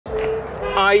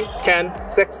I can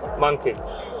sex monkey.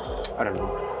 I don't know.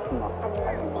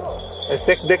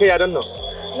 Sex দেখে I don't know.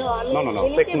 No.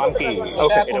 Sex monkey.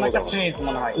 Okay.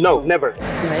 No, never.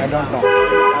 I don't know.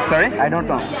 Sorry? I don't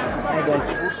know.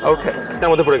 Okay. তার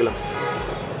মধ্যে পড়ে গেলাম.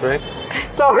 Right?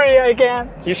 Sorry, I can't.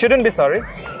 You shouldn't be sorry.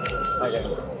 Okay.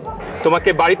 তোমাকে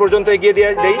বাড়ি পর্যন্ত এগিয়ে দিয়ে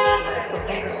দেই.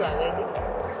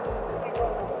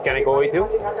 Can I go with you?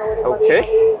 Okay.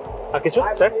 আর কিছু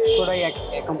sir? Should I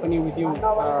accompany with you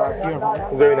to your home?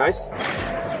 Very nice.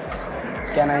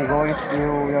 Can I go with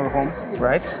you your home?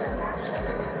 Right?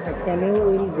 Can you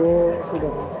will go to the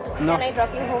home? No. Can I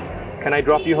drop you home? Can I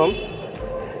drop you home?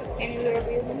 Can you drop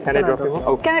you home? Can I drop you home?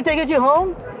 Okay. Can I take you to home?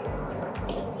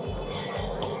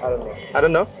 I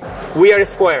don't know. We are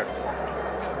square.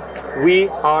 We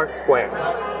are square.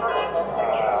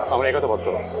 আমরা একতাবদ্ধ.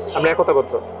 আমরা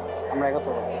একত্র।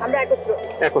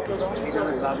 একত্র।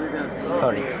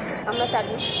 Sorry.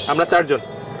 আমরা চারজন।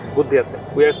 বুদ্ধি আছে।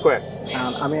 We are square.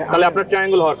 তাহলে আপনার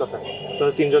ট্রায়াঙ্গেল হওয়ার কথা। তো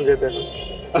তিনজন যেতে হবে।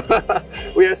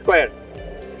 We are square.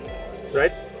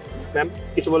 Right? Ma'am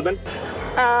কিছু বলবেন?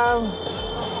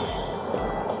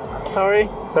 Sorry.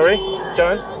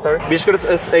 চলেন সরি বিশেষ করে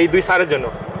এই দুই সারের জন্য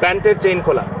প্যান্টের চেইন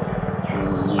খোলা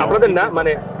আপনাদের না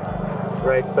মানে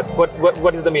right but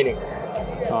what is the meaning?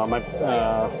 My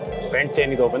pant chain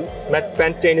is open. My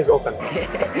pant chain is open.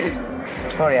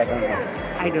 Sorry, I don't know.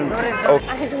 I don't know. Okay.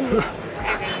 I don't know.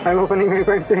 I'm opening my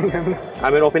pants.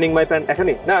 I'm opening my pant.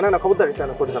 এখনই না খবরদার এটা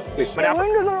না করে দাও please The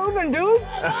windows are open, dude.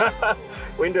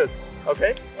 Windows.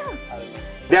 Okay.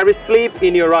 There is sleep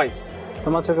in your eyes.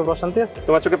 তোমার চোখে প্রশান্তি আছে?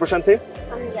 তোমার চোখে প্রশান্তি?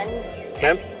 আমি জানি।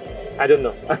 Ma'am I don't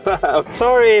know.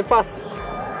 Sorry, pass.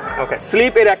 Okay.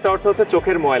 Sleep এর একটা অর্থ হচ্ছে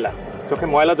চোখের ময়লা। চোখে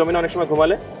ময়লা জমে না অনেক সময়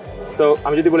ঘুমালে। So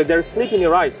আমি যদি বলি there is sleep in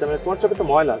your eyes তাহলে তোমার চোখে তো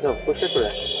ময়লা যাও পরিষ্কার করে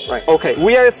আসো। Right. Okay.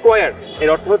 We are square এর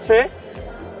অর্থ হচ্ছে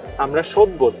আমরা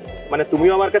সদবোধ মানে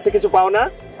তুমিও আমার কাছে কিছু পাও না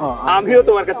আমিও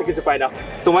তোমার কাছে কিছু পাই না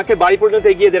তোমাকে বাড়ি পর্যন্ত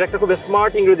এগিয়ে দেওয়ার একটা খুব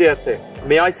স্মার্ট ইংরেজি আছে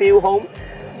May I see you home?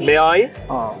 May I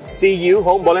see you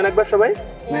home? বলেন একবার সবাই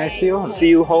May I see you home?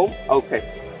 See you home. Okay.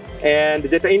 And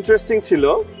যেটা ইন্টারেস্টিং ছিল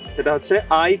সেটা হচ্ছে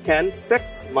I can sex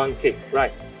monkey.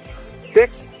 Right. Sex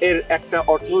এর একটা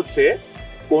অর্থ হচ্ছে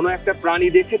কোনো একটা প্রাণী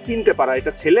দেখে চিনতে পারা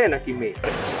এটা ছেলে নাকি মেয়ে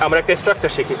আমরা একটা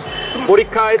স্ট্রাকচার শিখি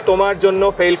পরীক্ষায় তোমার জন্য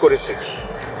ফেল করেছে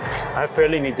I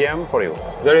failed in exam for you.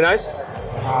 Very nice.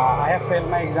 I have failed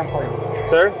my exam for you.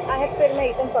 Sir? I have failed my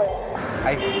exam for you.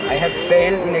 I have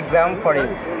failed in exam for you.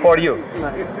 For you.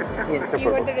 Yes. You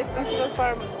were the responsible for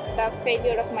the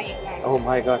failure of my exam. Oh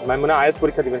my god. Ma'am, muna IELTS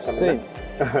পরীক্ষা দিবেন সামনে।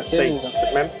 Same.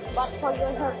 Ma'am. But for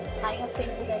your help, I have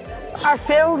failed the exam. I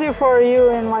failed you for you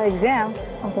in my exams,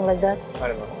 something like that. I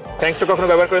don't know. Thanks to কখনো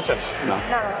ব্যবহার করেছেন? No.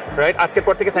 Right? আজকের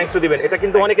পর থেকে thanks to দিবেন। এটা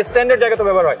কিন্তু অনেক স্ট্যান্ডার্ড জায়গাতে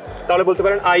ব্যবহার হয়। তাহলে বলতে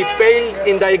পারেন I failed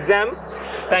in the exam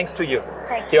thanks to you.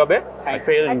 কি হবে? I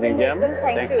failed in the exam.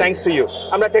 Thanks to you.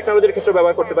 আমরা টেকনোলজির ক্ষেত্রে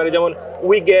ব্যবহার করতে পারি যেমন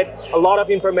we get a lot of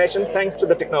information thanks to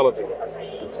the technology.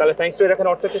 তাহলে thanks to এর এখন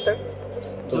অর্থ কি sir?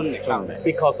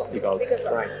 Because of.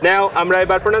 Right. Now আমরা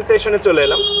এবার প্রনাউন্সিয়েশনে চলে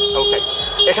এলাম। ওকে।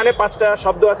 এখানে পাঁচটা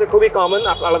শব্দ আছে খুবই কমন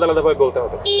আলাদা আলাদা ভাবে বলতে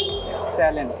হবে।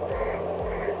 Saline.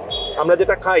 আমরা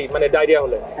যেটা খাই মানে ডায়রিয়া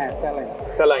হলে হ্যাঁ saline.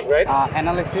 saline, right?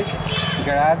 Analysis,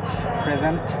 garage,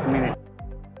 present, minute.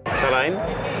 Saline,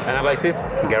 analysis,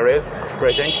 garage,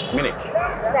 present, minute.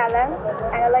 Saline,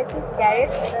 analysis,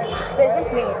 garage, present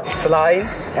minute. Saline,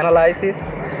 analysis,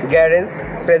 garage,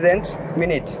 present,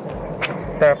 minute.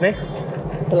 Sir আপনি?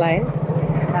 Saline,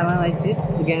 analysis,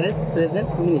 garage, present,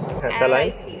 minute.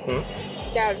 saline.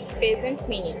 Garage, present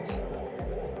minute.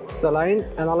 Saline,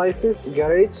 analysis,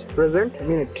 garage, present,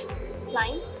 minute.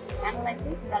 Saline,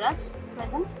 analysis, garage,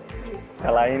 present minute.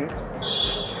 Saline,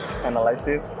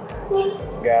 analysis,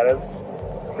 garage,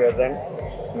 present,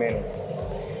 minute.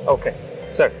 Okay.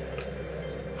 Sir.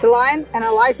 Saline,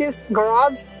 analysis,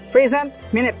 garage, present,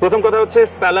 minute. প্রথম কথা হচ্ছে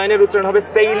স্যালাইনের উচ্চারণ হবে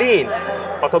saline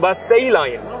অথবা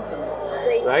saline.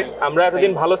 Right? আমরা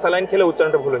এতদিন ভালো saline খেলে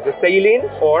উচ্চারণটা ভুল হয়েছে saline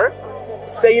or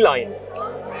saline.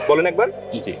 বলেন একবার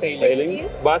জি saline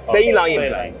বা saline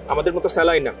আমাদের মতো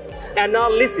স্যালাইন না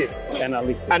analysis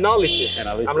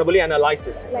আমরা বলি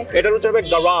analysis এটার উচ্চারণ হবে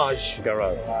garage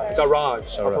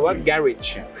অথবা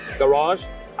garage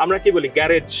আমরা কি বলি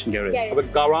garage অথবা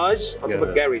garage অথবা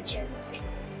garage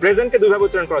প্রেজেন্ট কে দুই ভাবে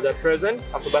উচ্চারণ করা যায় প্রেজেন্ট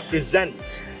অথবা প্রেজেন্ট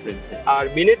আর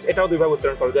মিনিট এটাও দুই ভাবে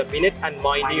উচ্চারণ করা যায় মিনিট এন্ড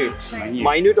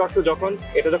মাইনিউট অর্থ যখন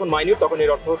এটা যখন মাইনিউট তখন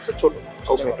এর অর্থ হচ্ছে ছোট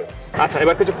আচ্ছা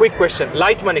এবার কিছু কুইক কোশ্চেন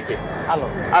লাইট মানে কি আলো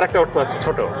আর একটা অর্থ আছে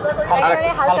ছোট আর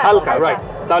হালকা রাইট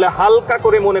তাহলে হালকা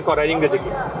করে মনে করা ইংরেজি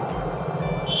কি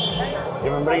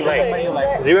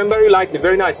remember you lightly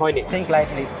very nice হয়নি Think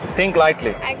lightly. think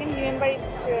lightly I can remember it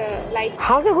lightly.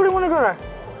 হালকা করে মনে করা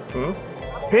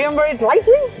Remember it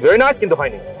lightly? Very nice, কিন্তু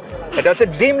হয়নি। এটা হচ্ছে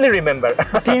ডিমলি রিমেম্বার।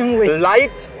 Dimly.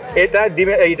 লাইট এটা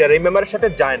এইটা রিমেম্বারের সাথে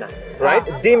যায় না, রাইট?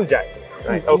 ডিম যায়,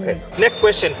 রাইট? ওকে, নেক্সট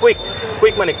কোশ্চেন। কুইক,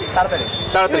 কুইক মানে কি? তাড়াতাড়ি।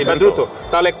 তাড়াতাড়ি বা দ্রুত।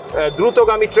 তাহলে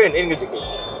দ্রুতগামী ট্রেন ইংরেজি কি?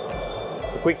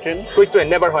 Quick train. Quick train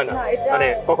never হয় না, না, এটা- মানে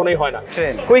কখনোই হয় না।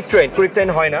 Train. কুইক ট্রেন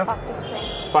হয় না।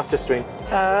 Fastest train,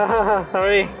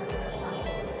 Sorry.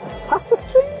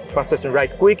 Fastest train?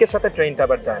 Right. কুইকের সাথে ট্রেনটা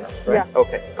আবার যায় না, রাইট?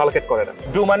 ওকে, কালকেট করে না।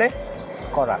 ডু মানে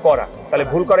করা। করা, তাহলে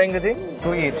ভুল করা ইংরেজি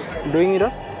Do it. Doing it.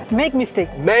 Make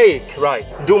mistake. Make, right.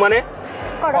 Do মানে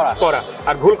করা। করা,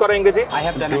 আর ভুল করা ইংরেজি I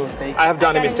have done a mistake. I have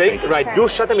done a mistake, right?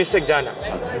 ডুর সাথে মিস্টেক যায় না,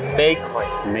 মেক হয়।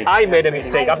 Make. I made a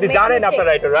mistake, আপনি made a জানেন mistake. আপনার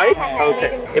রাইট, রাইট? হ্যাঁ, হ্যাঁ, ওকে,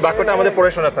 made a mistake. এই বাক্যটা আমাদের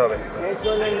পড়ে শোনাতে হবে।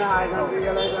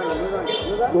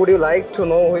 Would you like to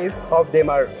know which of them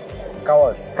are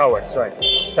cowards? Cowards, right?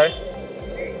 Sorry?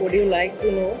 Would you like to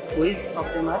know which of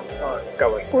them are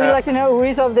Cowards. Would you like to know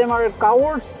which of them are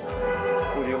cowards?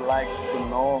 Would you like to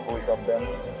know which of them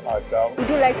are cowards? Would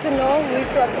you like to know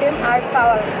which of them are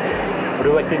cowards?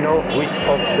 Would you like to know which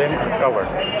of them are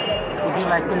cowards? Would you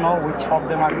like to know which of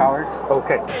them are cowards?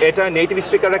 ওকে, এটা native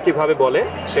স্পিকাররা কিভাবে বলে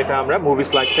সেটা আমরা movie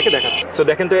slides থেকে দেখাচ্ছি। So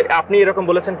দেখেন তো, আপনি এরকম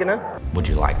বলেছেন কিনা? Would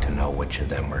you like to know which of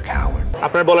them were cowards?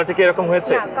 আপনার বলাটা কি এরকম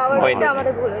হয়েছে? না, cowards টা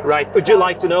আমাদের ভুল হয়েছে। Right. Would you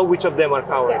like to know which of them are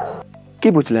cowards? কি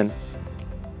বুঝলেন?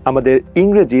 আমাদের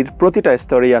ইংরেজির প্রতিটা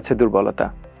স্তরেই আছে দুর্বলতা,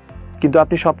 কিন্তু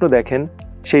আপনি স্বপ্ন দেখেন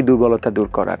সেই দুর্বলতা দূর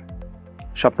করার।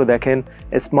 স্বপ্ন দেখেন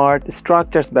স্মার্ট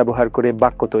স্ট্রাকচারস ব্যবহার করে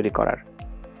বাক্য তৈরি করার।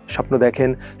 স্বপ্ন দেখেন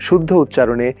শুদ্ধ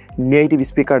উচ্চারণে নেটিভ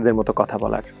স্পিকারদের মতো কথা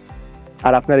বলার।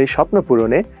 আর আপনার এই স্বপ্ন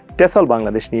পূরণে টেসল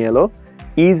বাংলাদেশ নিয়ে এলো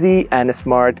easy and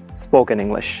smart spoken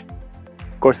English.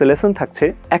 কোর্সে লেসন থাকছে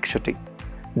 100টি,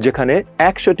 যেখানে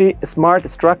 100টি স্মার্ট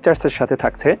স্ট্রাকচারসের সাথে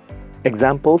থাকছে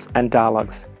এক্সাম্পলস অ্যান্ড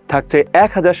ডায়ালগস, থাকছে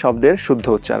 1000 শব্দের শুদ্ধ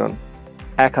উচ্চারণ,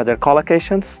 1000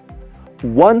 collocations,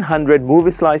 100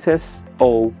 movie slices ও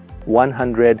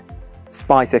 100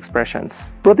 spice expressions।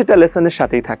 প্রতিটা লেসনের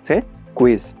সাথেই থাকছে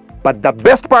quiz, but the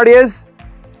best part is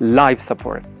live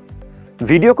support.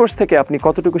 Video course থেকে আপনি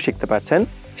কতটুকু শিখতে পারছেন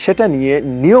সেটা নিয়ে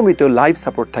নিয়মিত লাইভ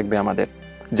সাপোর্ট থাকবে আমাদের,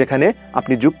 যেখানে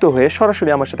আপনি যুক্ত হয়ে সরাসরি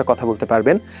আমার সাথে কথা বলতে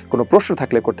পারবেন, কোনো প্রশ্ন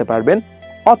থাকলে করতে পারবেন,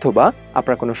 অথবা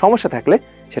আপনার কোনো সমস্যা থাকলে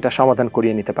সেটা সমাধান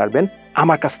করিয়ে নিতে পারবেন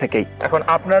আমার কাছ থেকেই। এখন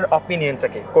আপনার অপিনিয়নটা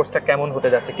কি? কোর্সটা কেমন হতে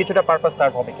যাচ্ছে? কিছুটা পারপাস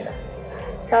সার্ভ হবে কিনা?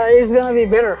 It's gonna be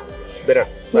better. Better,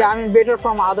 Yeah, I mean better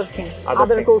from other things, Other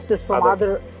other things. courses from Other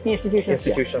other institutions.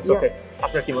 Institutions. Yeah. ওকে,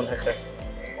 আপনার কি মনে হয় স্যার?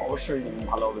 অবশ্যই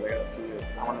ভালো হবে। দেখা যাচ্ছে যে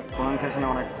আমাদের প্রোনাউন্সিয়েশনে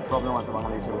অনেক প্রবলেম আছে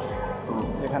বাঙালি হিসেবে, তো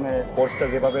এখানে কোর্সটা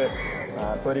যেভাবে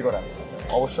তৈরি করা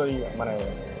অবশ্যই মানে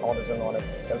আমাদের জন্য অনেক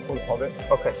হেল্পফুল হবে।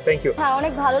 ওকে, থ্যাংক ইউ। হ্যাঁ,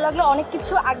 অনেক ভালো লাগলো। অনেক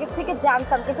কিছু আগে থেকে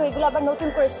জানতাম, কিন্তু এগুলো আবার নতুন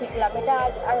করে শিখলাম। এটা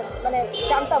আর মানে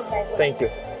জানতাম না এগুলো। Thank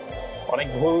you. অনেক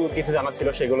ভুল কিছু জানা ছিল,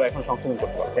 সেগুলো এখন সংশোধন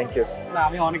করতে পারবো। Thank you. না,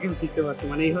 আমি অনেক কিছু শিখতে পারছি,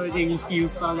 মানে এইভাবে যে ইংলিশকে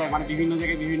ইউজ করা যায়, মানে বিভিন্ন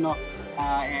জায়গায় বিভিন্ন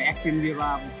অ্যাকসেন্ট দিয়ে বা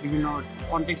বিভিন্ন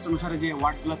কনটেক্সট অনুসারে যে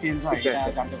ওয়ার্ডগুলো চেঞ্জ হয়, এটা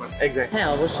জানতে পারছি। এক্স্যাক্টলি, হ্যাঁ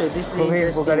অবশ্যই খুবই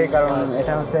উপকারী, কারণ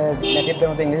এটা হচ্ছে নেটিভদের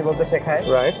মতো ইংলিশ বলতে শেখায়।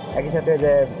 রাইট। একই সাথে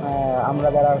যে আমরা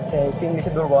যারা হচ্ছে একটু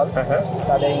ইংলিশে দুর্বল,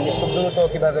 তাদের ইংলিশ খুব দ্রুত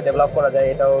কিভাবে ডেভেলপ করা যায়,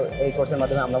 এটাও এই কোর্সের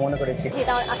মাধ্যমে আমরা মনে করি শিখি।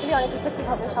 এটা আসলে অনেক ইফেক্টিভ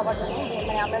হবে সবার জন্য,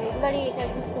 মানে আমরা রেগুলারই এটা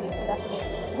ইউজ করি, কিন্তু আসলে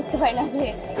বুঝতে পারি না যে।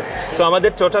 সো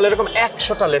আমাদের টোটাল এরকম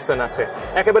 100টা লেসন আছে।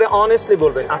 একেবারে অনেস্টলি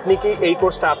বলবেন, আপনি কি এই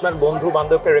কোর্সটা আপনার বন্ধু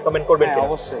বান্ধবকে রেকমেন্ড করবেন হ্যাঁ, কিনা?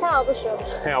 অবশ্যই। হ্যাঁ, অবশ্যই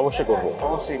অবশ্যই। হ্যাঁ, অবশ্যই করব।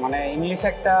 অবশ্যই, মানে ইংলিশ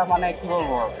একটা মানে কি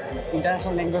বলবো,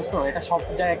 ইন্টারন্যাশনাল ল্যাঙ্গুয়েজ, তো এটা সব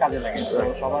জায়গায় কাজে লাগে। তো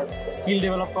সবার স্কিল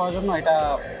ডেভেলপ করার জন্য এটা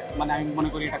মানে আমি মনে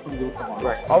করি এটা খুব গুরুত্বপূর্ণ।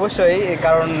 অবশ্যই,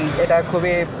 কারণ এটা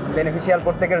খুবই বেনিফিশিয়াল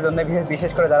প্রত্যেকের জন্য,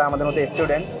 বিশেষ করে যারা আমাদের মতো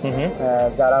স্টুডেন্ট,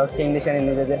 যারা হচ্ছে ইংলিশে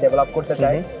নিজেদের ডেভেলপ করতে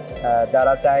চায়,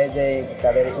 যারা চায় যে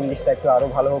তাদের ইংলিশটা একটু আরো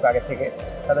ভালো হোক আগে থেকে,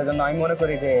 তাদের জন্য আমি মনে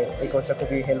করি যে এই কোর্সটা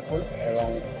খুবই হেল্পফুল। এবং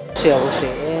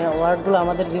অবশ্যই এই ওয়ার্ডগুলো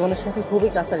আমাদের জীবনের সাথে খুবই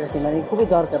কাছাকাছি, মানে খুবই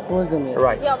দরকার, প্রয়োজনীয়।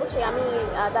 জি, অবশ্যই। আমি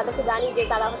যাদেরকে জানি যে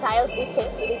তারা হচ্ছে আইএলটিএস দিচ্ছে,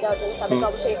 এদিকে যাওয়ার জন্য তাদেরকে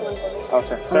অবশ্যই রেকমেন্ড করব।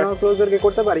 আচ্ছা স্যার, আমরা ক্লোজারকে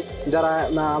করতে পারি, যারা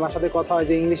আমার সাথে কথা হয়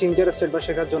যে ইংলিশ ইন্টারেস্টেড বা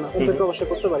শেখার জন্য, তাদেরকে অবশ্যই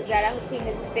করতে পারি। যারা হচ্ছে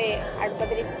ইংরেজিতে আর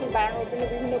তাদের স্কিল বাড়ানোর জন্য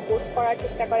বিভিন্ন কোর্স করার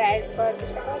চেষ্টা করে, আইএলটিএস করার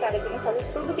চেষ্টা করে, তাদের জন্য সাজেস্ট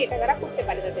করব যে এটা তারা করতে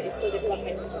পারে তাদের স্কিল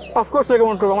ডেভেলপমেন্ট। অফকোর্স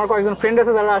রেকমেন্ড করবো। আমার কয়েকজন ফ্রেন্ড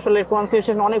আছে যারা আসলে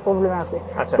প্রনাউন্সিয়েশন অনেক প্রবলেম আছে,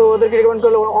 আচ্ছা। তো ওদেরকে রেকমেন্ড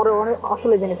করলে ওরা অনেক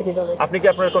আসলে বেনিফিট হবে। আপনি কি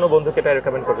আপনার কোনো বন্ধুকে এটা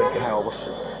রেকমেন্ড করবেন কিনা? হ্যাঁ,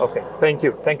 অবশ্যই। ওকে, thank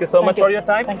you so much for your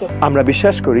time. আমরা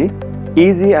বিশ্বাস করি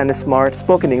easy and smart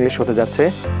spoken English হতে যাচ্ছে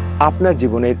আপনার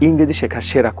জীবনের ইংরেজি শেখার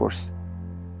সেরা কোর্স।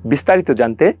 বিস্তারিত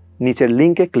জানতে নিচের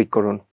লিংকে ক্লিক করুন।